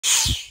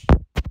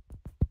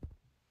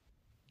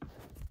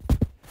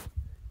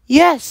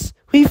Yes,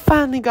 we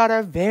finally got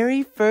our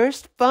very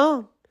first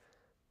phone.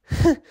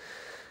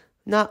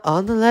 Not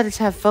all the letters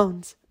have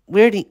phones.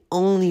 We're the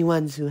only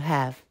ones who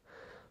have.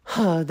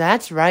 Oh,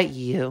 that's right,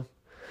 you.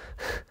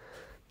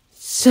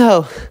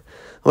 So,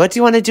 what do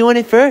you want to do on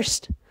it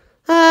first?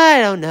 I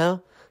don't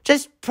know.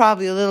 Just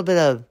probably a little bit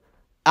of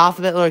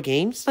alphabet lore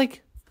games.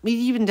 Like, we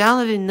even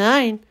downloaded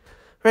 9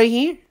 right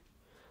here.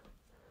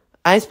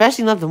 I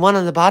especially love the one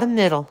on the bottom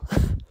middle.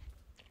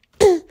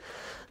 One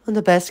of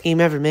the best game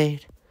ever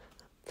made.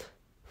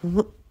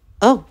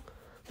 Oh,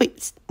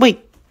 wait.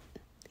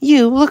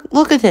 You,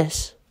 look at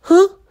this.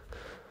 Huh?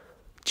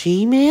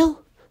 Gmail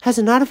has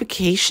a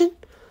notification?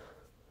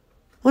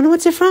 Wonder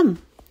what's it from?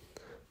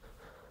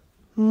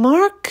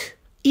 Mark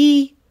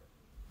E.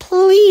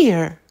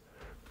 Pleer.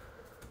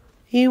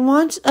 He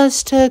wants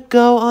us to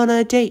go on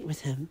a date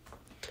with him.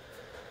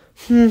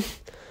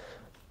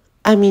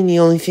 I mean, the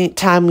only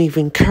time we've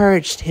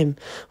encouraged him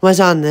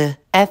was on the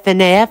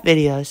FNAF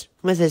videos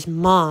with his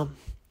mom.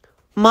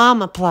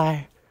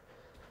 Mom-a-plier.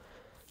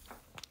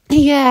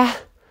 Yeah.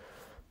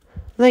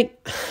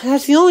 Like,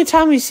 that's the only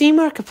time we've seen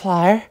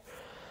Markiplier.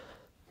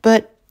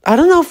 But I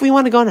don't know if we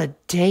want to go on a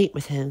date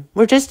with him.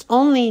 We're just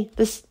only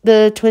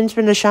the twins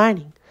from The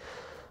Shining.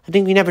 I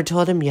think we never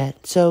told him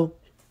yet. So,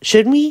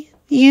 should we?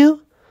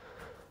 You?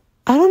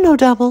 I don't know,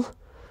 Double.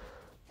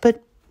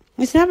 But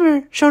he's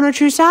never shown our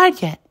true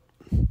side yet.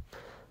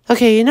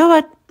 Okay, you know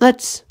what?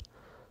 Let's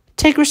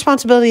take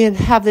responsibility and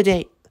have the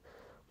date.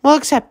 We'll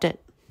accept it.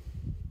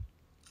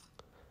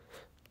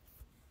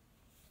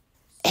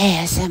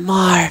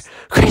 ASMR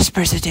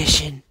Crispers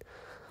Edition.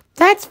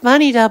 That's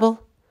funny,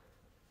 Double.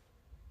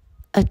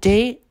 A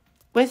date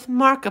with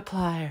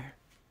Markiplier.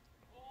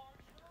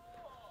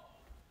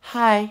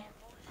 Hi.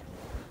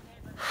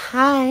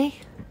 Hi.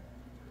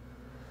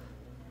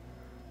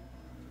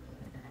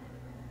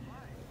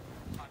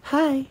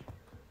 Hi.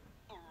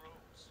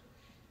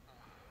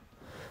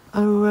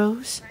 A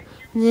rose?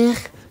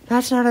 Nick,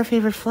 that's not our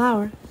favorite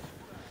flower.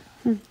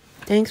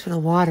 Thanks for the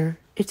water.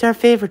 It's our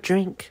favorite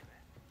drink.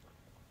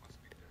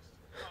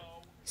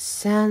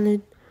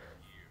 Salad.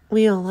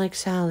 We don't like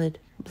salad.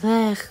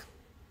 Blech.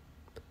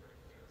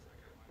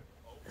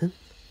 Huh?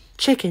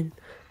 Chicken.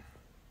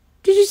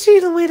 Did you see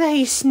the way that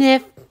he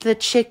sniffed the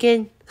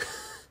chicken?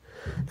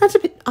 That's a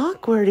bit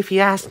awkward if you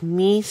ask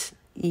me,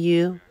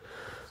 you.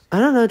 I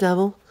don't know,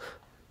 Double.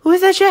 Who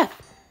is that chef?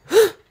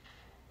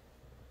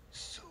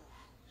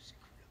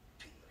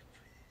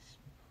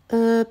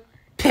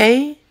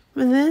 Pay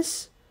for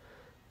this?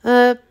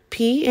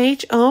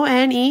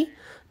 PHONE?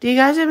 Do you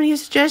guys have any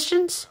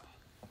suggestions?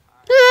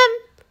 I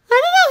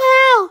don't know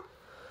how.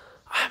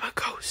 I'm a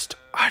ghost.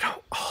 I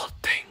know all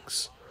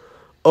things.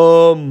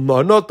 I'm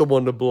not the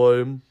one to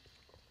blame.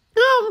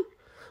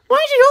 Why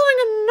is he holding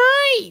a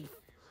knife?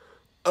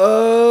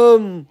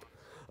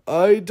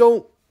 I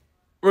don't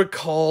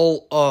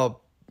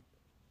recall,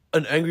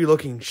 an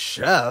angry-looking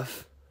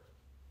chef.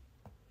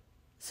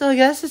 So I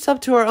guess it's up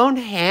to our own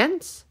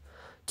hands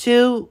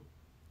to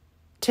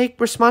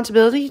take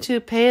responsibility to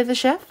pay the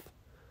chef?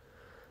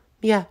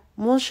 Yeah,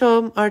 we'll show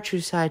him our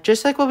true side,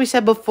 just like what we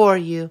said before,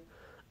 you.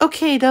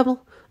 Okay,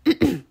 Double.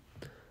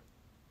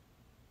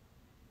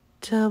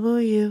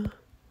 W.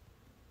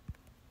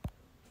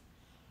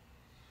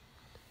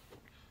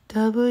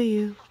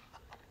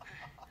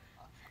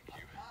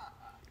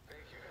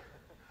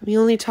 We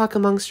only talk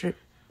amongst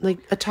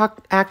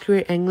talk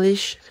accurate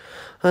English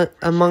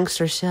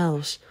amongst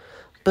ourselves.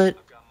 But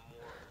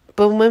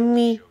when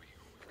we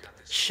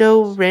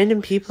show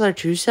random people our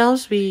true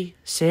selves, we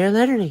say our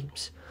letter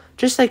names.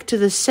 Just like to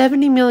the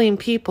 70 million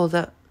people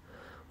that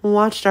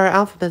watched our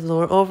alphabet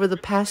lore over the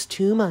past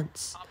 2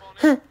 months.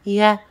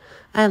 Yeah,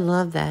 I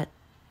love that.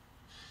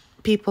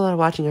 People are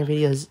watching our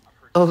videos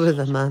over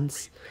the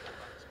months.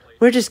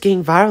 We're just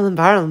getting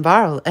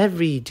viral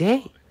every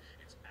day.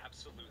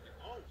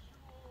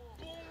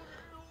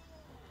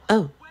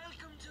 Oh.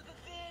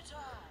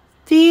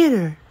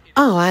 Theater.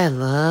 Oh, I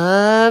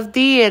love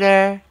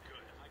theater.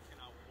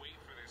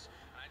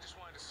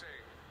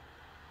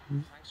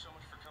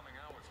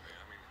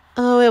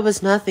 Oh, it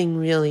was nothing,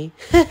 really.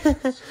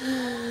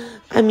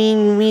 I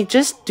mean, we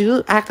just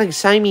do act like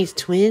Siamese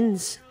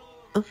twins.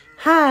 Oh,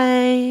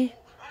 hi.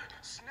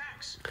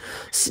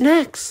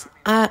 Snacks.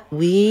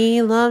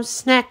 We love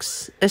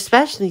snacks,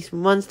 especially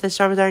ones that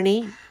start with our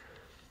name.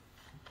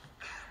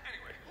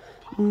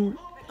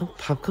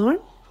 Popcorn?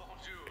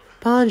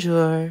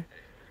 Bonjour.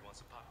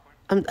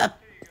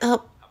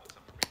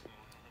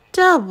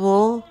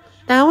 Double.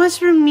 That was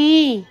for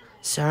me.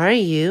 Sorry,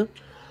 you.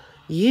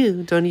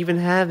 You don't even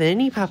have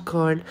any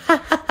popcorn. Ha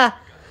ha ha.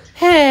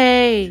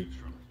 Hey.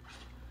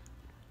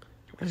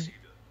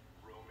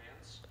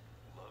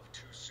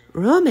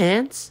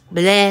 Romance?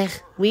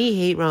 Blech. We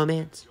hate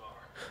romance.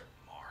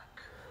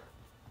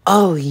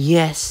 Oh,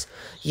 yes.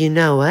 You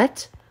know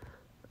what?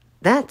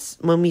 That's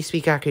when we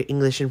speak accurate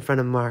English in front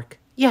of Mark.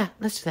 Yeah,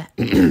 let's do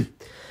that.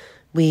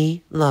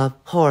 We love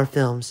horror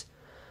films.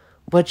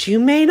 What you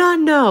may not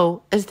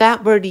know is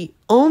that we're the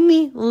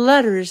only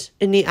letters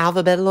in the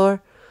alphabet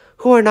lore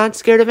who are not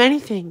scared of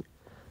anything.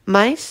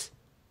 Mice?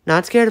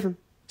 Not scared of them.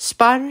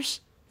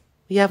 Spiders?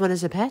 We have one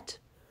as a pet.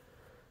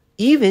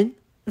 Even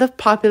the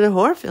popular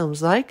horror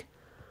films like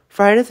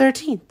Friday the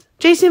 13th,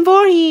 Jason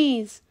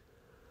Voorhees,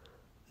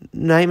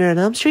 Nightmare on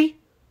Elm Street,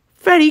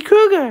 Freddy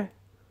Krueger,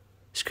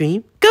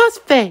 Scream,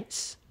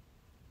 Ghostface.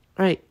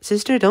 All right,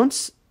 sister,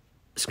 don't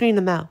scream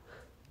them out.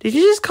 Did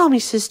you just call me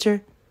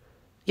sister?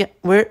 Yeah,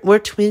 we're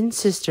twin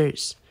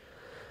sisters.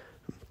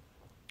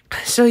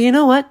 So you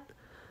know what?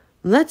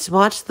 Let's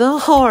watch the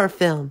horror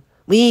film.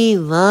 We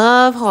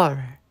love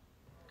horror.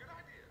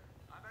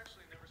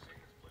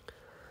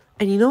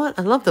 And you know what?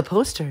 I love the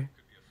poster.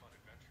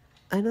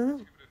 I don't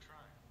know.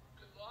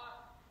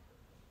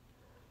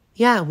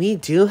 Yeah, we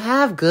do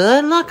have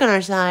good luck on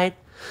our side.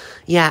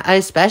 Yeah, I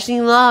especially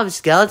love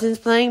skeletons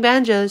playing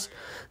banjos.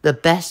 The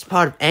best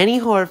part of any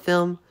horror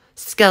film,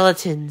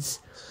 skeletons.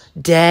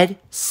 Dead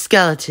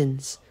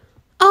skeletons.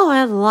 Oh,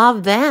 I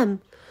love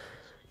them.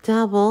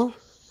 Double.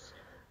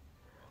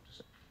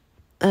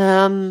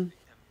 We're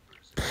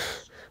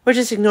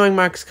just ignoring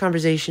Mark's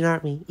conversation,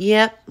 aren't we?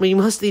 Yep, we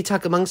mostly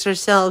talk amongst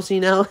ourselves,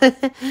 you know.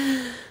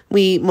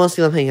 We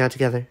mostly love hanging out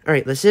together. All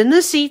right, let's sit in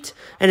the seat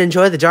and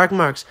enjoy the dark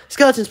Marks.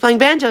 Skeletons playing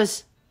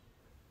banjos.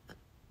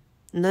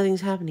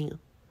 Nothing's happening.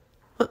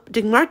 What,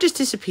 did Mark just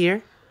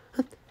disappear?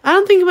 I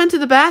don't think he went to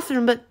the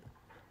bathroom, but...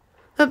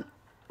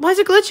 why is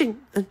it glitching?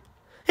 And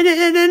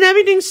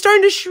everything's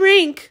starting to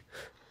shrink.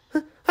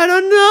 I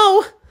don't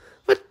know.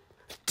 But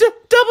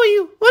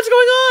W, what's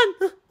going on?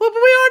 We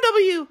are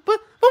W,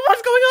 but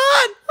what's going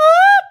on?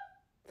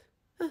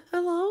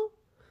 Hello?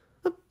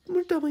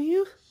 We're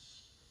W.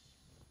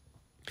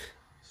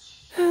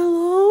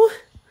 Hello?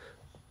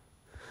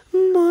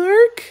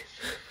 Mark?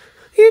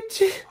 Did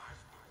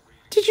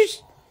you...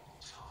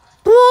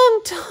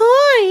 Long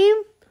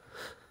time?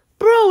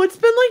 Bro, it's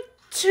been like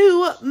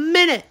 2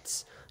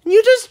 minutes.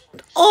 You just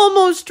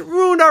almost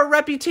ruined our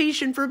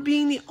reputation for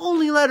being the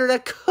only letter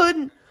that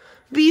couldn't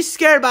be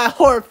scared by a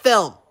horror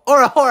film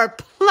or a horror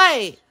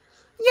play.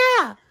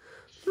 Yeah,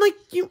 like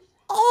you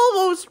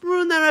almost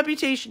ruined that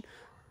reputation.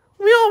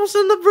 We almost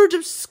on the verge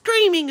of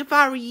screaming if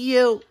I were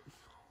you.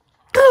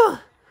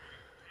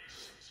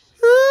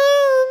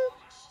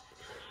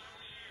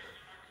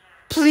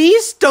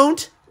 Please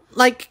don't,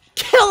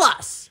 kill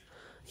us.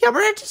 Yeah,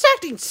 we're just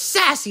acting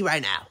sassy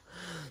right now.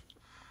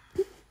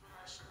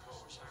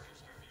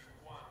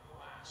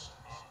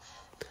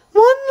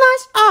 One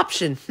last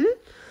option,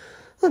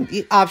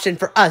 The option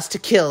for us to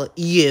kill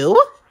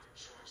you?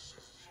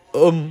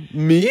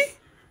 Me?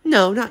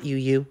 No, not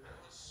you.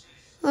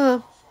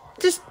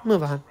 Just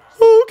move on.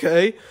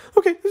 Okay,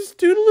 let's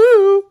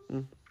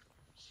doodaloo.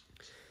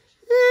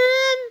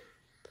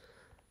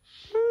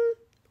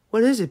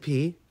 What is it,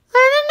 P?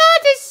 I don't know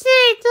what to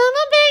say. Don't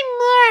obey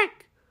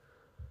Mark.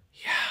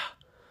 Yeah,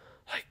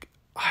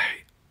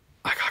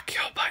 I got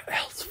killed by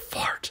Elle's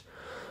fart,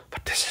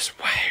 but this is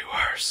way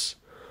worse.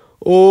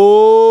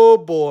 Oh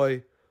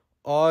boy,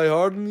 I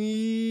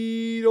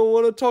hardly don't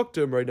want to talk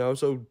to him right now,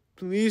 so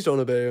please don't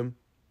obey him.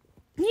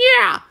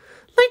 Yeah,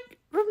 like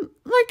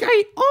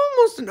I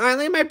almost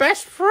annihilated my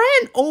best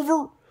friend over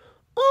all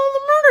the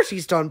murders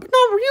he's done, but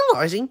not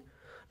realizing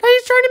that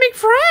he's trying to make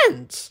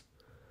friends.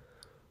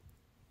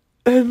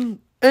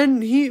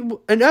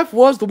 And F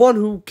was the one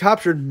who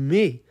captured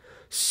me.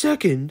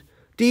 Second,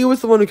 D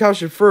was the one who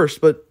captured first,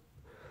 but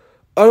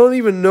I don't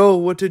even know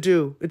what to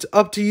do. It's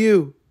up to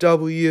you,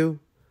 W.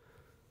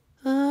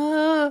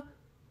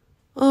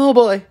 Oh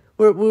boy,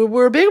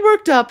 we're a bit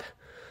worked up.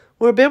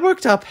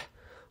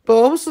 But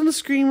almost on the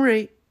scream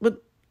rate.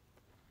 But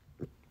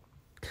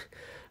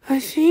I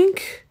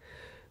think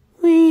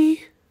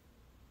we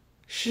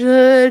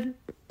should.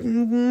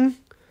 I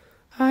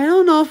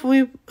don't know if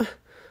we.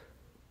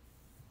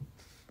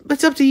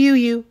 It's up to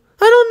you.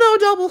 I don't know,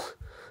 Double.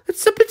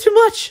 It's a bit too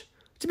much.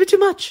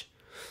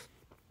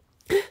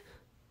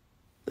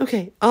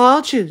 Okay,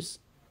 I'll choose.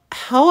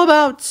 How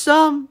about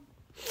some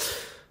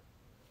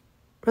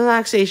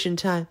relaxation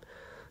time?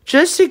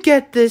 Just to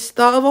get this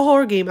thought of a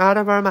horror game out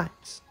of our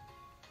minds.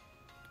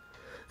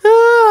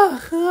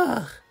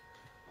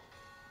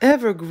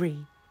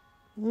 Evergreen.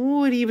 Who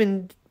would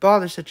even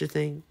bother such a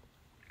thing?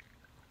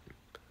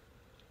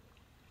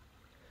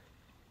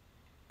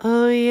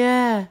 Oh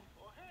yeah.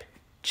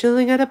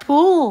 Chilling at a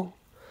pool.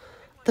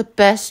 The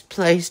best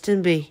place to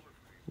be.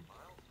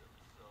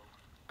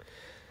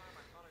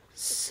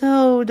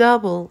 So,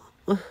 Double,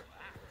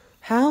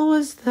 how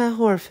was that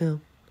horror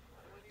film?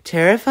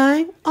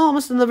 Terrifying?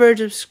 Almost on the verge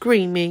of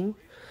screaming.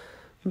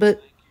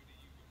 But...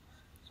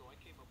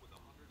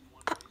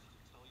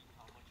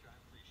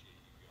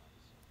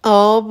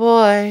 oh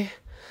boy.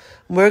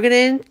 We're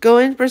gonna go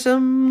in for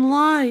some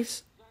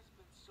lies.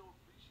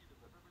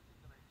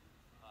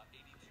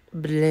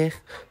 Blech.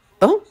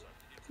 Oh,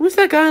 who's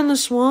that guy on the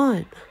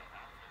swan?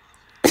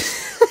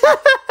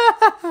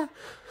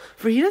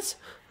 Frida's?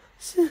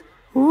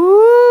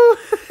 Ooh.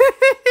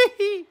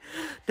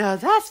 Now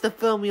that's the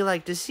film you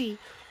like to see.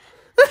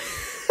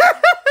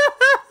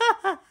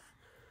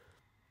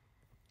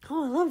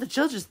 Oh, I love the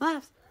children's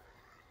laughs.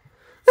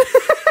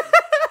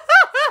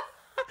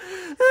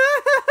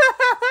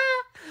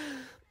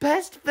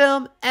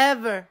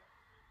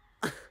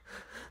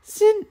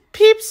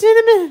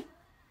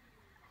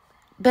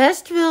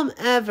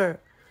 ever.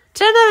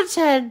 10 out of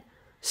 10.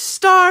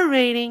 Star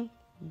rating.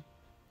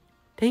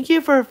 Thank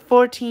you for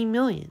 14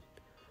 million.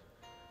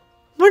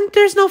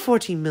 There's no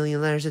 14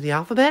 million letters of the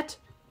alphabet.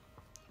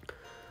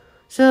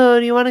 So,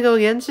 do you want to go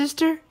again,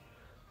 sister?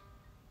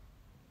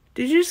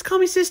 Did you just call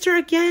me sister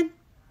again?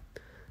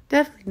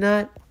 Definitely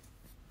not.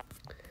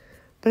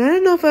 But I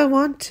don't know if I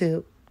want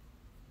to.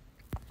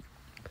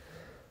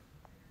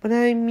 But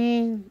I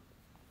mean,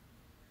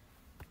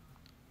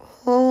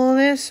 all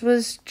this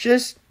was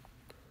just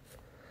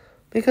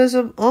because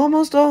of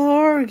almost a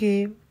horror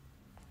game.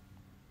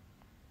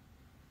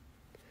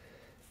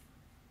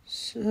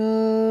 So,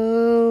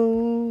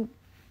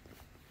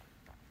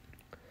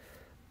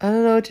 I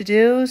don't know what to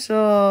do,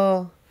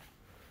 so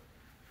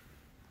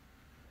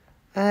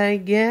I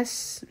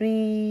guess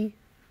we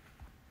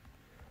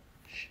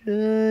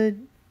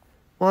should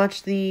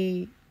watch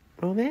the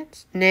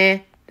romance? Nah,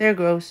 they're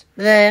gross.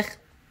 Blech.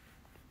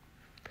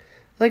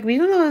 Like, we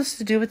don't know what else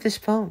to do with this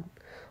phone.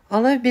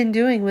 All I've been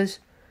doing was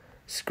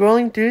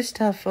scrolling through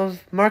stuff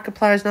of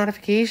Markiplier's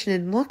notification,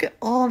 and look at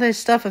all this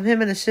stuff of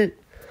him in a suit.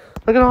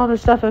 Look at all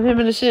this stuff of him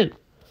in a suit.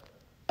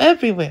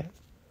 Everywhere.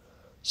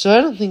 So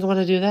I don't think I want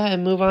to do that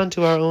and move on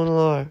to our own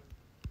lore.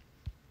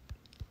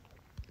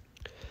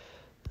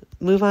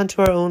 Move on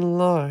to our own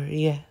lore,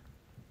 yeah.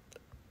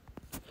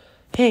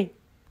 Hey,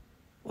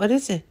 what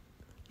is it?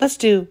 Let's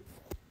do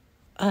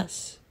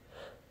us.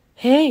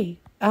 Hey,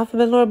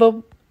 alphabet lore,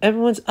 but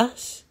everyone's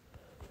us.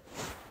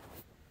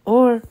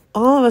 Or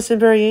all of us in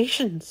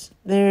variations.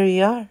 There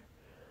you are.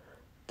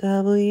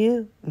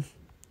 W.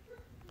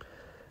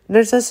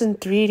 There's us in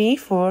 3D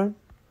form.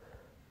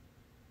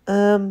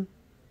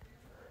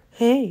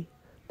 Hey,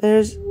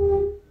 there's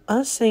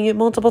us saying it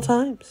multiple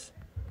times.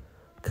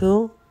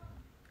 Cool.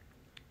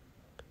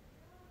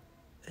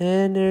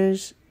 And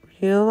there's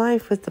real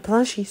life with the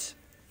plushies.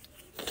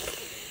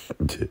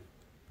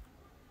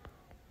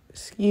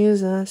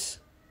 Excuse us.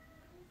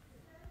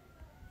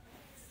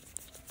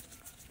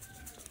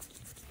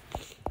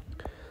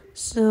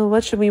 So,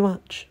 what should we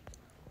watch?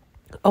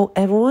 Oh,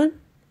 everyone?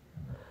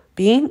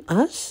 Being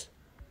us?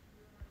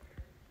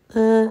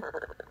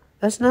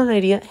 That's not an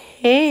idea.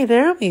 Hey,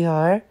 there we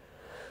are.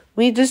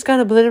 We just got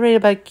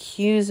obliterated by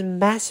Q's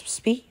massive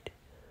speed.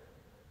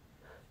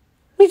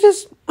 We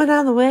just went out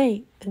of the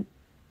way and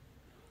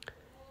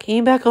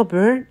came back all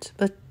burnt,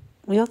 but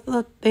they all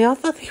thought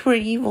they were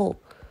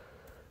evil.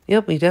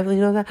 Yep, we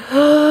definitely know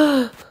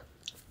that.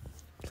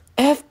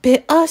 F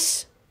bit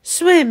us.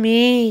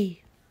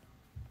 Swimmy.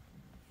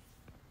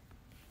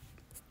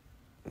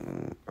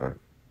 Alright.